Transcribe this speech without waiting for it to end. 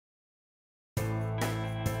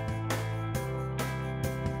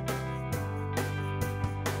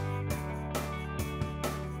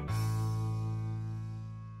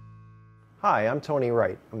Hi, I'm Tony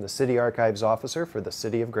Wright. I'm the City Archives Officer for the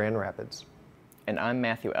City of Grand Rapids. And I'm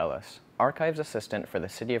Matthew Ellis, Archives Assistant for the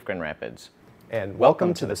City of Grand Rapids. And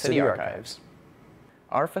welcome to the City Archives.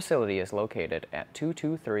 Our facility is located at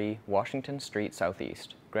 223 Washington Street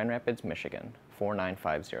Southeast, Grand Rapids, Michigan,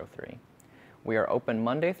 49503. We are open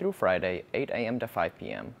Monday through Friday, 8 a.m. to 5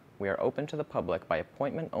 p.m. We are open to the public by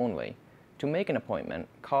appointment only. To make an appointment,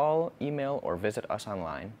 call, email, or visit us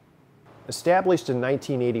online. Established in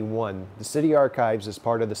 1981, the City Archives is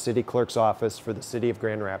part of the City Clerk's Office for the City of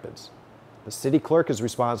Grand Rapids. The City Clerk is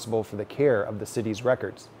responsible for the care of the city's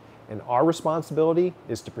records, and our responsibility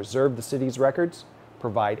is to preserve the city's records,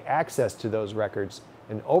 provide access to those records,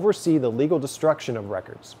 and oversee the legal destruction of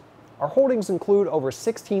records. Our holdings include over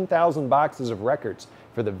 16,000 boxes of records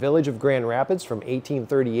for the Village of Grand Rapids from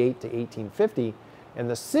 1838 to 1850,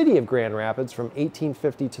 and the City of Grand Rapids from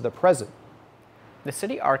 1850 to the present. The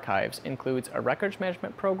City Archives includes a records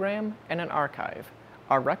management program and an archive.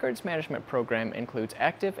 Our records management program includes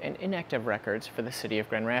active and inactive records for the City of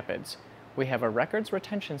Grand Rapids. We have a records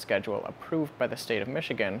retention schedule approved by the state of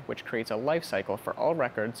Michigan, which creates a life cycle for all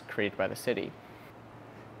records created by the city.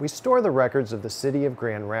 We store the records of the City of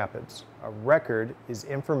Grand Rapids. A record is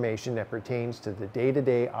information that pertains to the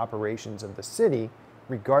day-to-day operations of the city,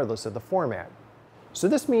 regardless of the format. So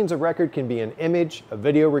this means a record can be an image, a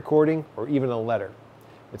video recording, or even a letter.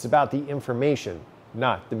 It's about the information,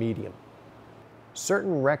 not the medium.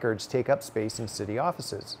 Certain records take up space in city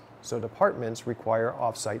offices, so departments require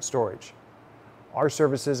off-site storage. Our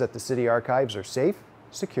services at the City Archives are safe,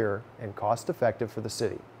 secure, and cost-effective for the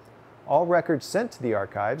city. All records sent to the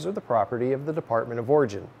archives are the property of the Department of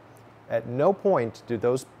Origin. At no point do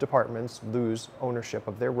those departments lose ownership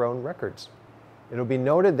of their own records. It will be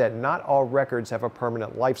noted that not all records have a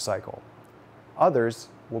permanent life cycle. Others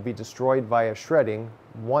will be destroyed via shredding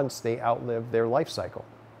once they outlive their life cycle.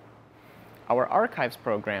 Our archives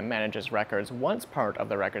program manages records once part of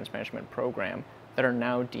the records management program that are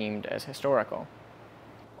now deemed as historical.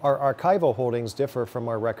 Our archival holdings differ from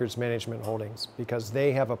our records management holdings because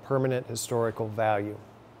they have a permanent historical value.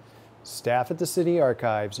 Staff at the City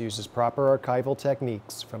Archives uses proper archival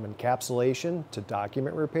techniques from encapsulation to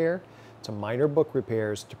document repair to minor book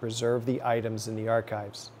repairs to preserve the items in the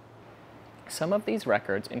archives. Some of these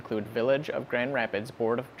records include Village of Grand Rapids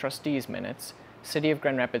Board of Trustees minutes, City of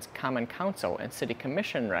Grand Rapids Common Council and City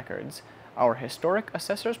Commission records, our historic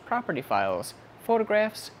assessor's property files,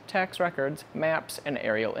 photographs, tax records, maps, and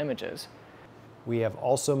aerial images. We have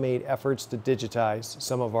also made efforts to digitize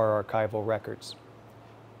some of our archival records.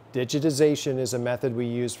 Digitization is a method we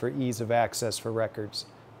use for ease of access for records,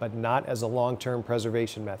 but not as a long-term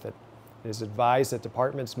preservation method. It is advised that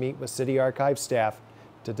departments meet with City Archive staff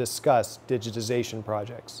to discuss digitization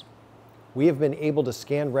projects. We have been able to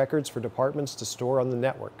scan records for departments to store on the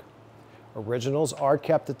network. Originals are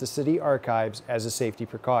kept at the City Archives as a safety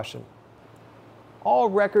precaution. All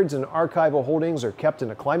records and archival holdings are kept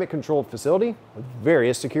in a climate-controlled facility with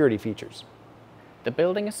various security features. The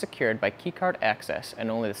building is secured by keycard access,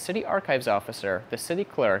 and only the City Archives Officer, the City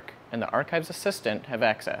Clerk, and the Archives Assistant have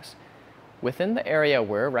access. Within the area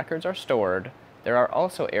where records are stored, there are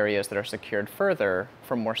also areas that are secured further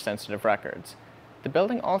for more sensitive records. The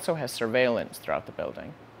building also has surveillance throughout the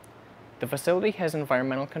building. The facility has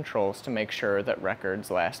environmental controls to make sure that records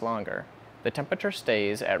last longer. The temperature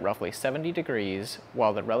stays at roughly 70 degrees,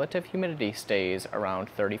 while the relative humidity stays around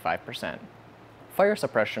 35%. Fire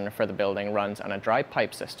suppression for the building runs on a dry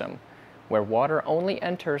pipe system, where water only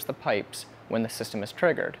enters the pipes when the system is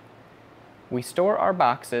triggered. We store our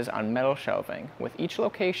boxes on metal shelving, with each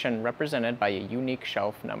location represented by a unique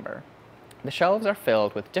shelf number. The shelves are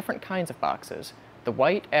filled with different kinds of boxes. The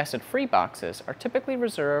white, acid-free boxes are typically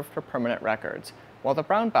reserved for permanent records, while the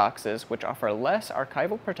brown boxes, which offer less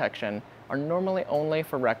archival protection, are normally only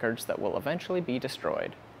for records that will eventually be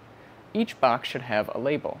destroyed. Each box should have a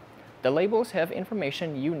label. The labels have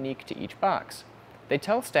information unique to each box. They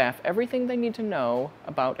tell staff everything they need to know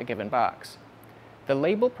about a given box. The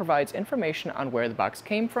label provides information on where the box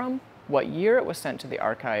came from, what year it was sent to the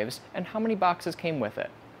archives, and how many boxes came with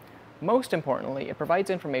it. Most importantly, it provides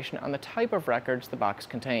information on the type of records the box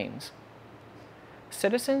contains.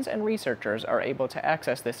 Citizens and researchers are able to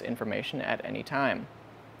access this information at any time.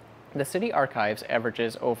 The City Archives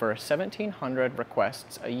averages over 1,700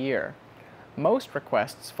 requests a year. Most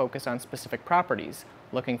requests focus on specific properties,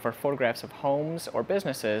 looking for photographs of homes or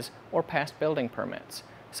businesses or past building permits.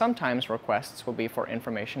 Sometimes requests will be for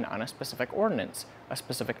information on a specific ordinance, a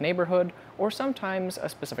specific neighborhood, or sometimes a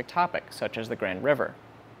specific topic, such as the Grand River.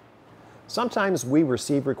 Sometimes we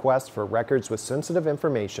receive requests for records with sensitive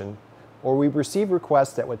information, or we receive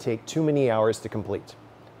requests that would take too many hours to complete.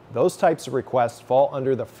 Those types of requests fall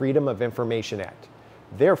under the Freedom of Information Act.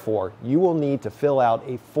 Therefore, you will need to fill out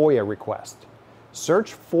a FOIA request.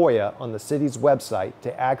 Search FOIA on the city's website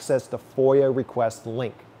to access the FOIA request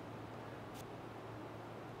link.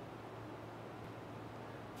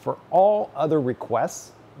 For all other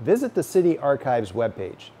requests, visit the City Archives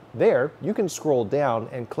webpage. There, you can scroll down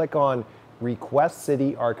and click on Request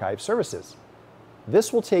City Archive Services.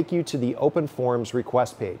 This will take you to the Open Forms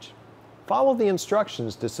request page. Follow the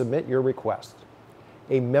instructions to submit your request.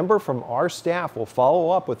 A member from our staff will follow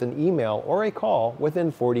up with an email or a call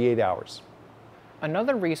within 48 hours.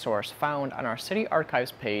 Another resource found on our City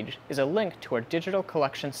Archives page is a link to our digital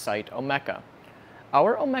collection site, Omeka.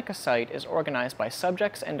 Our Omeka site is organized by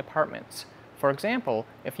subjects and departments. For example,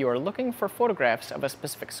 if you are looking for photographs of a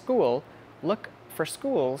specific school, look for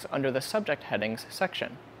schools under the subject headings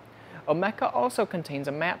section. Omeka also contains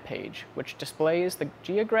a map page, which displays the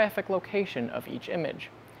geographic location of each image.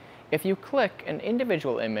 If you click an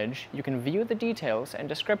individual image, you can view the details and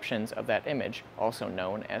descriptions of that image, also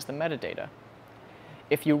known as the metadata.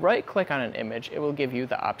 If you right-click on an image, it will give you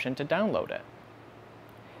the option to download it.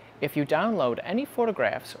 If you download any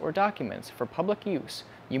photographs or documents for public use,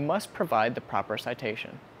 you must provide the proper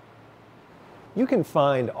citation. You can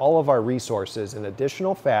find all of our resources and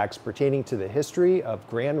additional facts pertaining to the history of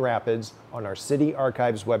Grand Rapids on our City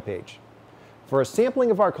Archives webpage. For a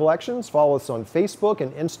sampling of our collections, follow us on Facebook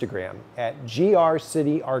and Instagram at GR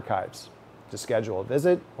City Archives. To schedule a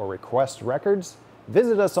visit or request records,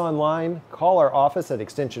 visit us online, call our office at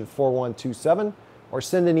extension 4127, or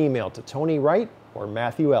send an email to Tony Wright or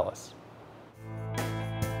Matthew Ellis.